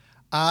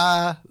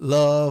I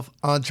love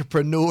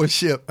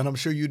entrepreneurship, and I'm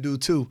sure you do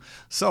too.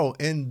 So,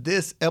 in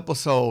this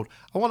episode,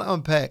 I want to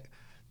unpack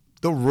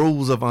the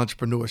rules of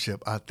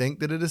entrepreneurship. I think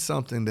that it is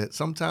something that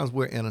sometimes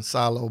we're in a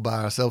silo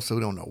by ourselves, so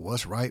we don't know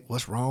what's right,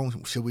 what's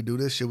wrong. Should we do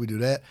this? Should we do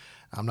that?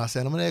 I'm not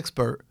saying I'm an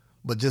expert,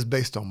 but just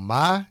based on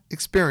my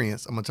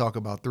experience, I'm going to talk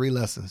about 3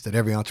 lessons that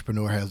every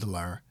entrepreneur has to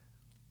learn.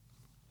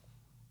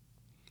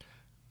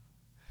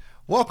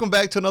 Welcome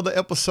back to another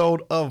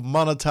episode of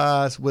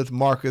Monetize with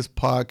Marcus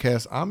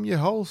podcast. I'm your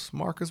host,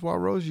 Marcus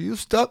Warrosia. You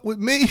stuck with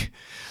me.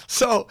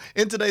 So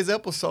in today's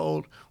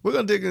episode, we're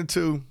going to dig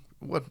into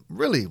why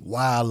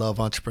I love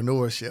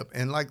entrepreneurship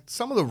and like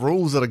some of the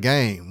rules of the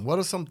game. What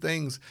are some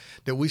things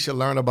that we should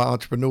learn about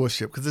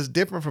entrepreneurship? Because it's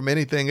different from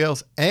anything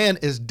else and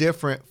it's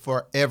different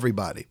for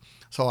everybody.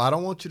 So I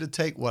don't want you to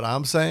take what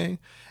I'm saying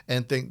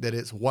and think that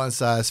it's one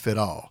size fit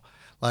all.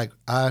 Like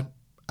I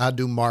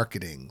do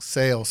marketing,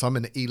 sales. I'm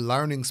in the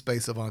e-learning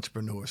space of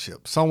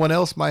entrepreneurship. Someone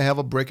else might have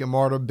a brick and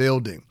mortar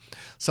building.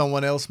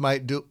 Someone else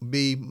might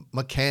be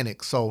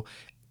mechanics. So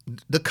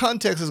the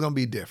context is going to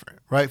be different,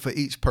 right, for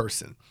each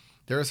person.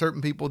 There are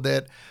certain people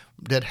that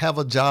have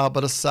a job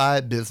but a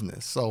side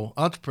business. So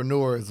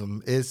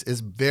entrepreneurism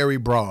is very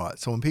broad.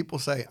 So when people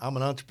say I'm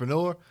an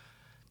entrepreneur,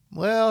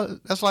 well,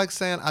 that's like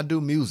saying I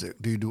do music.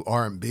 Do you do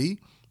R&B?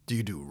 Do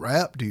you do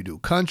rap? Do you do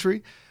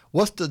country?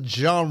 What's the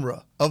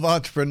genre of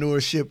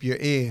entrepreneurship you're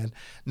in?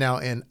 Now,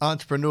 in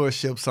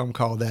entrepreneurship, some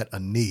call that a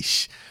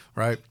niche,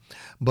 right?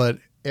 But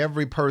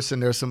every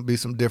person, there's be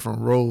some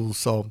different rules.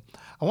 So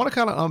I want to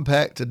kind of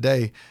unpack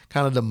today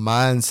kind of the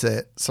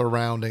mindset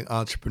surrounding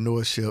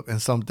entrepreneurship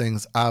and some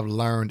things I've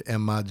learned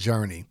in my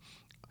journey.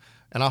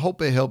 And I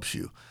hope it helps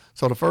you.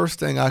 So the first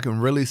thing I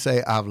can really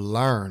say I've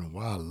learned,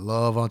 I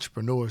love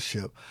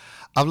entrepreneurship.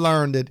 I've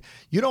learned that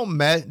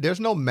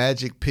there's no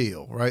magic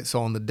pill, right?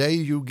 So on the day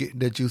you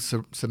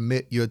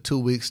submit your 2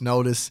 weeks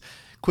notice,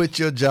 quit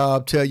your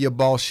job, tell your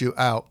boss you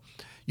out,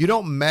 you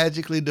don't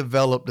magically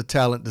develop the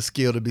talent, the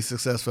skill to be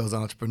successful as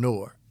an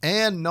entrepreneur.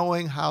 And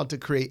knowing how to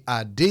create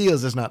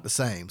ideas is not the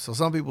same. So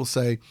some people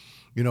say,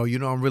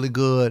 I'm really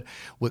good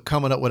with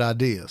coming up with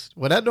ideas.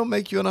 Well, that don't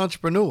make you an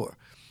entrepreneur.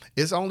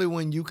 It's only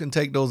when you can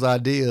take those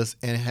ideas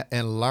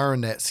and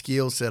learn that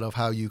skill set of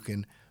how you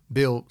can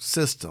build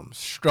systems,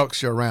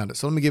 structure around it.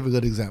 So let me give a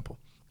good example.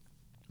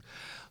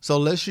 So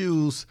let's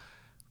use,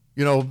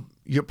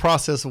 your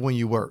process of when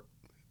you work.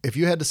 If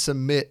you had to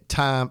submit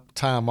time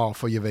off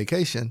for your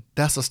vacation,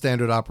 that's a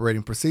standard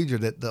operating procedure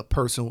that the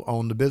person who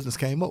owned the business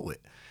came up with.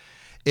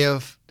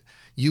 If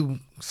you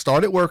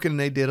started working and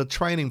they did a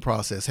training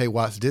process, hey,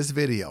 watch this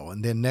video,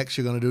 and then next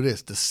you're going to do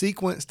this. The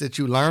sequence that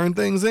you learn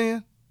things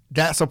in,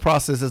 that's a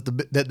process that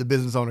the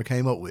business owner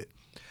came up with.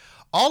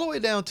 All the way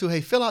down to, hey,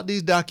 fill out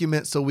these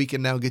documents so we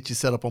can now get you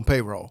set up on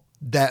payroll.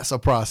 That's a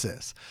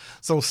process.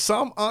 So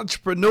some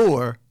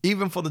entrepreneur,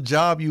 even for the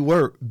job you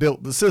work,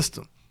 built the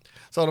system.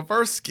 So the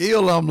first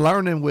skill I'm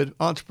learning with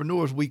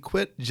entrepreneurs, we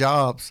quit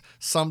jobs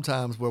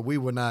sometimes where we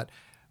were not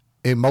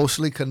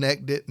emotionally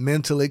connected,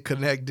 mentally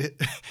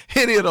connected,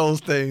 any of those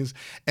things.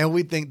 And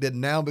we think that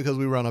now because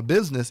we run a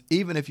business,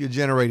 even if you're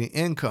generating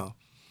income,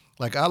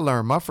 like I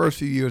learned my first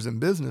few years in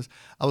business,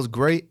 I was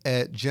great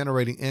at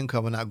generating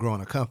income and not growing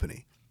a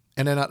company.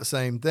 And they're not the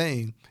same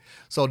thing.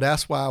 So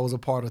that's why I was a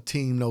part of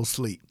Team No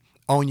Sleep,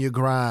 on your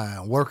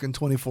grind, working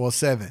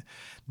 24/7.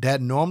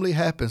 That normally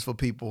happens for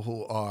people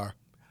who are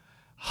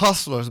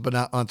hustlers but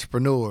not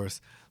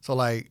entrepreneurs. So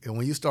like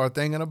when you start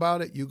thinking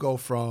about it, you go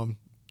from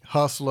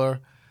hustler,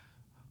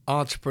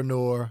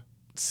 entrepreneur,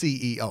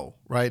 CEO,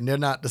 right? And they're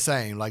not the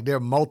same. Like there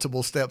are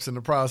multiple steps in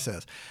the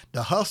process.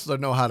 The hustler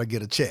know how to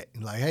get a check.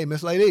 Like, hey,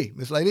 Miss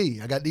Lady,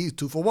 I got these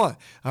 2 for 1.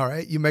 All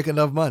right, you make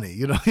enough money.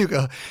 You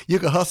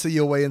can hustle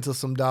your way into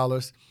some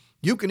dollars.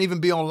 You can even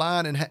be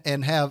online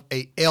and have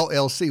a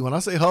LLC. When I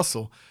say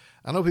hustle,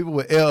 I know people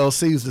with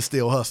LLCs that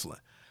still hustling,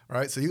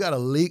 right? So you got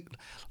to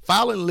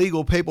filing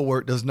legal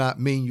paperwork does not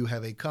mean you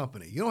have a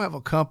company. You don't have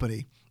a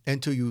company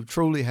until you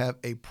truly have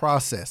a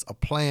process, a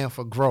plan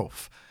for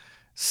growth,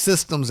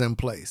 systems in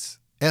place,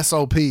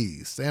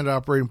 SOPs, standard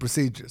operating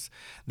procedures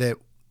that,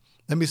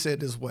 let me say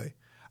it this way,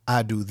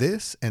 I do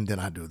this, and then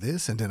I do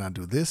this, and then I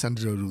do this, and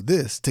I do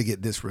this to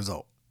get this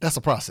result. That's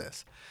a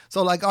process.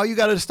 So like all you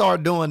got to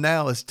start doing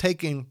now is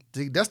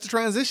that's the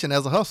transition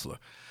as a hustler.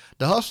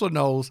 The hustler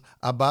knows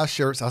I buy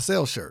shirts, I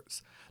sell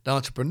shirts. The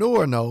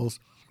entrepreneur knows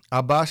I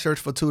buy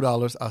shirts for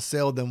 $2, I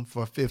sell them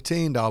for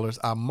 $15,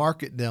 I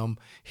market them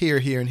here,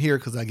 and here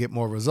because I get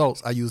more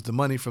results. I use the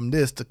money from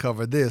this to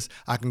cover this.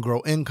 I can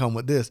grow income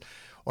with this.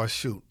 Or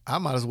shoot, I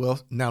might as well.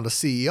 Now the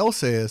CEO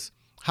says,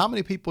 how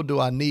many people do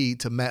I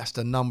need to match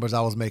the numbers I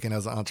was making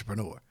as an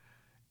entrepreneur?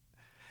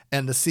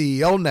 And the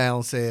CEO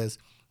now says,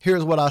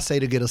 here's what I say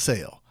to get a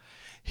sale.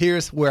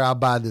 Here's where I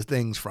buy the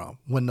things from.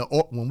 When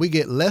we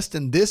get less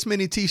than this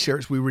many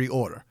t-shirts, we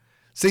reorder.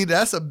 See,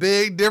 that's a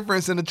big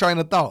difference in the train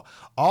of thought.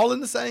 All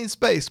in the same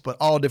space, but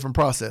all different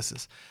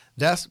processes.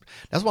 That's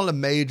one of the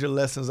major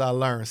lessons I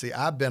learned. See,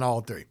 I've been all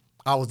 3.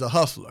 I was the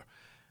hustler,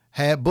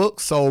 had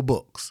books, sold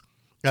books.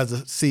 As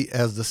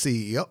the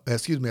CEO,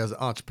 as an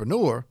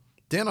entrepreneur,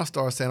 Then I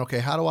started saying, okay,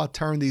 how do I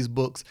turn these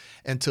books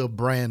into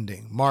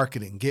branding,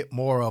 marketing, get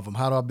more of them?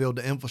 How do I build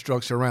the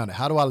infrastructure around it?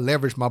 How do I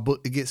leverage my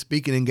book to get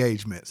speaking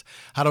engagements?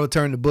 How do I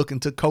turn the book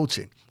into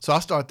coaching? So I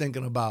started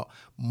thinking about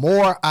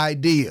more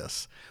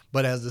ideas.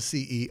 But as the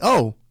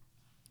CEO,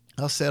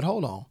 I said,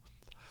 hold on.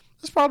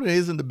 This probably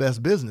isn't the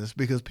best business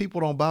because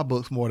people don't buy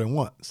books more than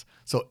once.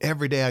 So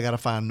every day I got to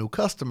find a new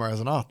customer as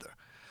an author.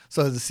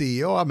 So as the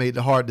CEO, I made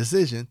the hard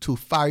decision to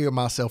fire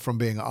myself from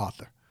being an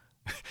author.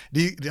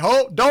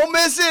 Don't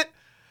miss it.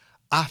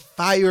 I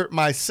fired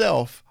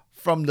myself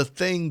from the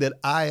thing that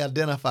I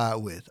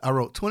identified with. I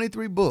wrote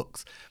 23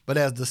 books, but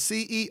as the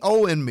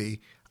CEO in me,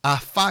 I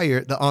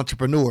fired the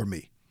entrepreneur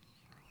me.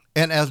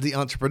 And as the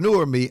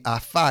entrepreneur me, I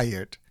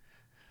fired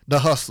the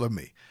hustler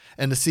me.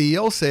 And the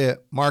CEO said,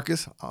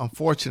 Marcus,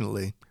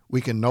 unfortunately, we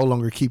can no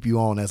longer keep you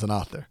on as an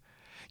author.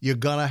 You're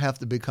going to have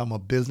to become a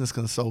business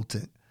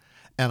consultant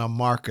and a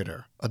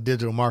marketer, a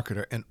digital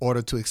marketer, in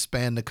order to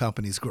expand the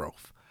company's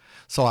growth.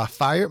 So I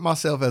fired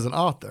myself as an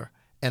author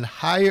and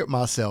hired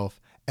myself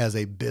as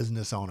a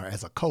business owner,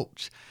 as a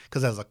coach.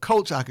 Because as a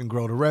coach, I can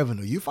grow the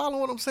revenue. You follow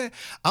what I'm saying?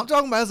 I'm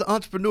talking about as an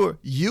entrepreneur,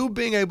 you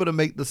being able to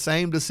make the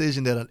same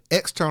decision that an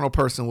external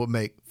person would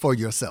make for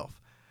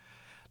yourself.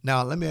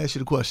 Now, let me ask you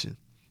the question.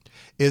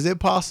 Is it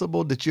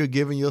possible that you're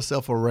giving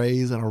yourself a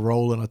raise and a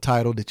role and a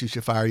title that you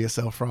should fire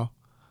yourself from?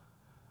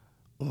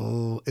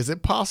 Is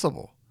it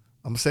possible?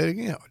 I'm going to say it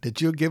again, that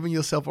you're giving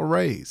yourself a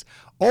raise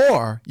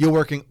or you're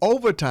working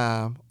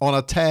overtime on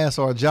a task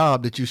or a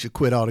job that you should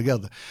quit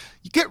altogether.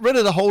 You get rid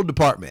of the whole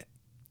department.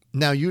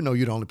 Now, you know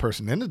you're the only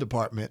person in the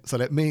department, so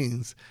that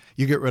means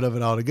you get rid of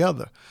it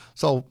altogether.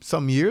 So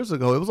some years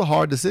ago, it was a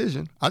hard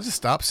decision. I just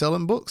stopped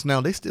selling books.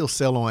 Now, they still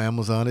sell on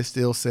Amazon. They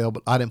still sell,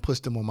 but I didn't push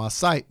them on my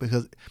site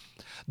because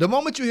the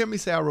moment you hear me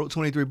say I wrote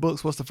 23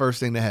 books, what's the first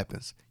thing that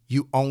happens?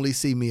 You only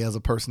see me as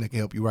a person that can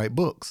help you write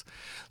books.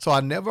 So I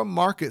never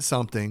market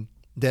something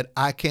that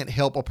I can't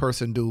help a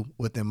person do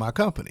within my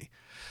company.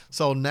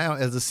 So now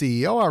as a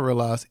CEO, I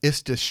realize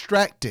it's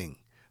distracting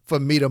for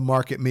me to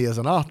market me as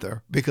an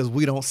author because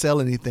we don't sell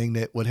anything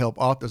that would help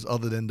authors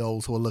other than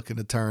those who are looking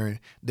to turn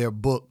their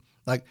book.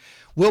 Like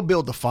we'll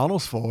build the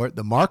funnels for it,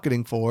 the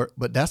marketing for it,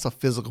 but that's a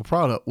physical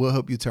product. We'll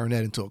help you turn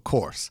that into a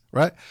course,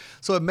 right?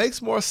 So it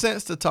makes more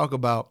sense to talk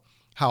about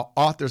how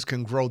authors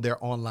can grow their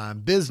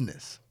online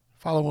business.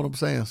 Follow what I'm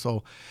saying?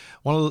 So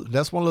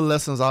that's one of the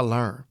lessons I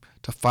learned,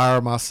 to fire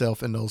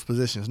myself in those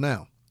positions.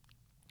 Now,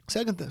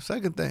 second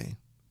thing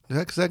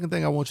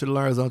I want you to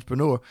learn as an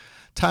entrepreneur,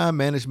 time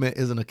management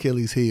is an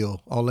Achilles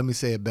heel. Or let me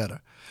say it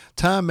better.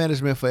 Time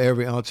management for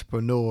every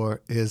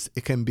entrepreneur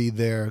it can be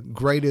their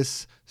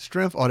greatest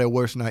strength or their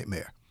worst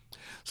nightmare.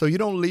 So you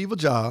don't leave a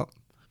job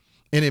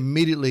and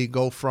immediately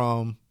go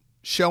from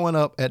showing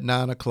up at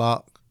 9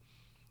 o'clock,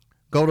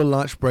 go to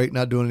lunch break,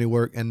 not doing any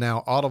work, and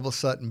now all of a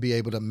sudden be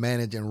able to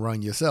manage and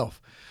run yourself.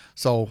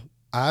 So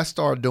I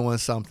started doing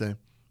something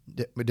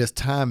with this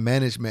time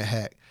management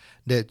hack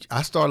that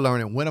I started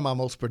learning when am I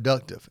most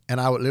productive. And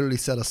I would literally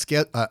set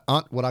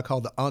what I call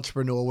the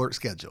entrepreneur work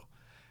schedule.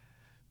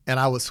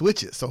 And I would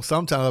switch it. So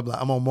sometimes I'd be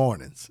like, I'm on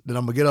mornings. Then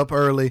I'm going to get up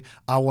early.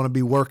 I want to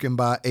be working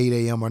by 8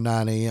 a.m. or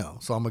 9 a.m.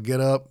 So I'm going to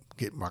get up,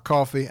 get my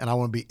coffee, and I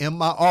want to be in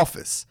my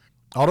office.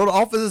 Although the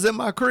office is in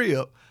my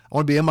crib, I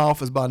want to be in my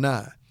office by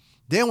 9.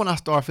 Then when I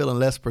start feeling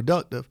less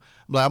productive,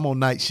 I'm on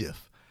night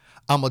shift.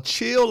 I'm going to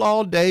chill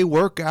all day,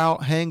 work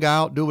out, hang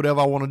out, do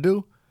whatever I want to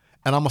do.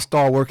 And I'm going to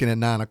start working at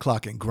 9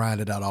 o'clock and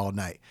grind it out all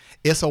night.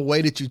 It's a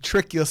way that you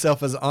trick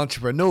yourself as an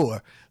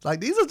entrepreneur. Like,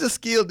 these are just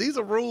skills. These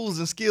are rules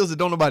and skills that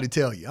don't nobody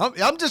tell you.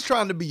 I'm just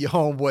trying to be your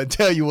homeboy and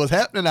tell you what's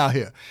happening out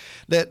here.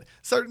 That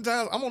certain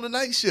times I'm on the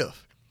night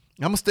shift.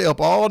 I'm going to stay up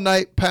all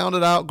night, pound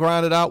it out,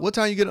 grind it out. What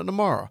time you get up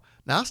tomorrow?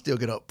 Now, I still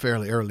get up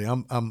fairly early.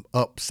 I'm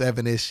up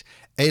 7-ish,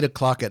 8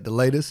 o'clock at the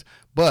latest.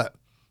 But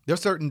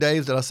there's certain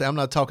days that I say I'm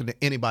not talking to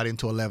anybody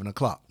until 11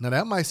 o'clock. Now,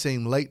 that might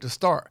seem late to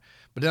start.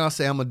 But then I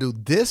say I'm going to do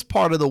this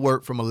part of the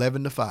work from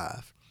 11 to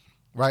 5,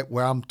 right,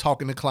 where I'm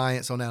talking to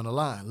clients on down the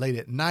line. Late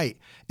at night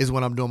is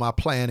when I'm doing my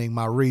planning,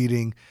 my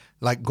reading,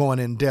 like going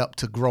in depth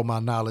to grow my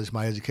knowledge,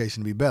 my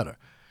education to be better,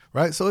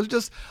 right? So it's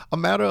just a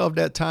matter of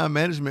that time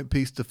management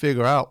piece to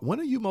figure out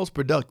when are you most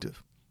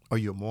productive? Are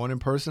you a morning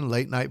person,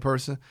 late night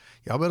person?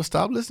 Y'all better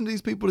stop listening to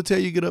these people to tell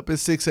you get up at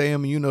 6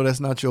 a.m. and you know that's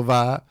not your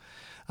vibe.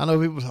 I know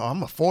people say, oh,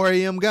 I'm a 4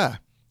 a.m. guy.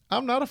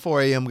 I'm not a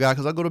 4 a.m. guy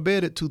because I go to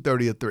bed at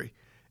 2:30 or 3.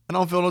 I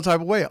don't feel no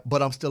type of way,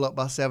 but I'm still up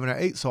by 7 or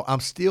 8, so I'm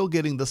still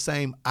getting the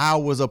same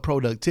hours of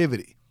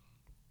productivity.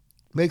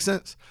 Make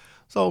sense?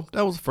 So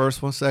that was the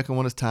first one. Second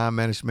one is time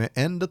management.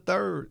 And the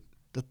third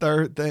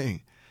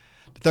thing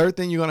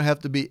you're going to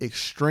have to be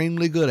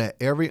extremely good at.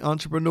 Every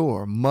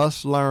entrepreneur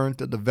must learn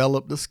to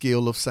develop the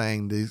skill of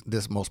saying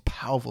this most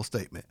powerful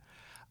statement.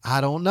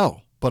 I don't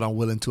know, but I'm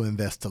willing to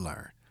invest to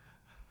learn.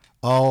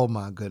 Oh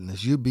my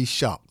goodness, you'd be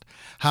shocked.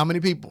 How many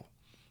people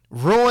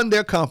ruin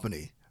their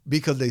company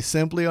because they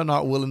simply are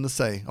not willing to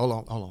say,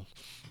 hold on,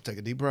 take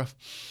a deep breath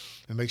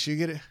and make sure you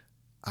get it.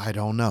 I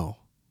don't know,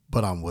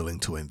 but I'm willing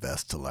to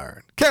invest to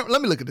learn.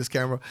 Let me look at this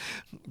camera.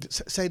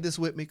 Say this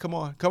with me. Come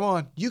on. Come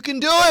on. You can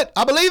do it.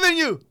 I believe in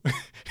you.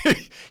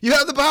 You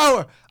have the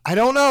power. I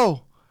don't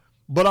know,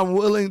 but I'm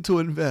willing to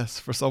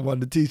invest for someone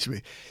to teach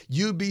me.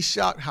 You'd be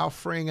shocked how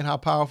freeing and how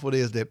powerful it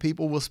is that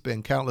people will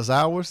spend countless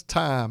hours,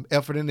 time,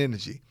 effort, and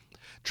energy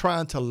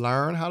trying to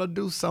learn how to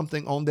do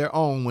something on their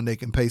own when they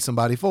can pay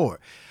somebody for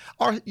it.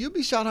 Or you'd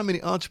be shocked how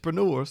many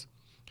entrepreneurs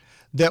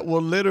that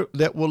will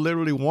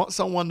literally want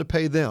someone to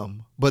pay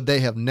them, but they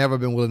have never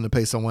been willing to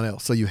pay someone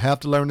else. So you have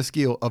to learn the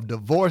skill of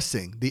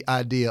divorcing the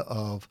idea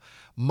of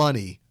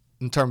money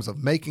in terms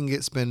of making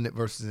it, spending it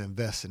versus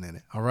investing in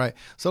it. All right.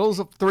 So those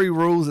are 3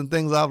 rules and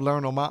things I've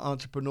learned on my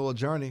entrepreneurial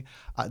journey.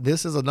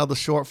 This is another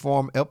short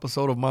form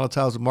episode of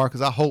Monetize with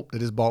Marcus. I hope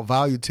that it's brought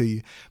value to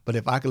you. But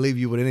if I could leave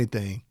you with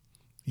anything,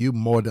 you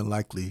more than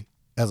likely,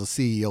 as a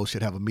CEO,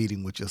 should have a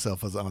meeting with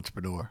yourself as an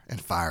entrepreneur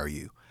and fire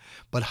you.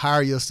 But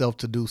hire yourself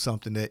to do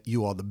something that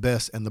you are the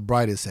best and the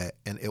brightest at,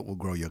 and it will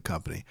grow your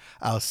company.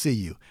 I'll see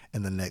you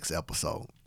in the next episode.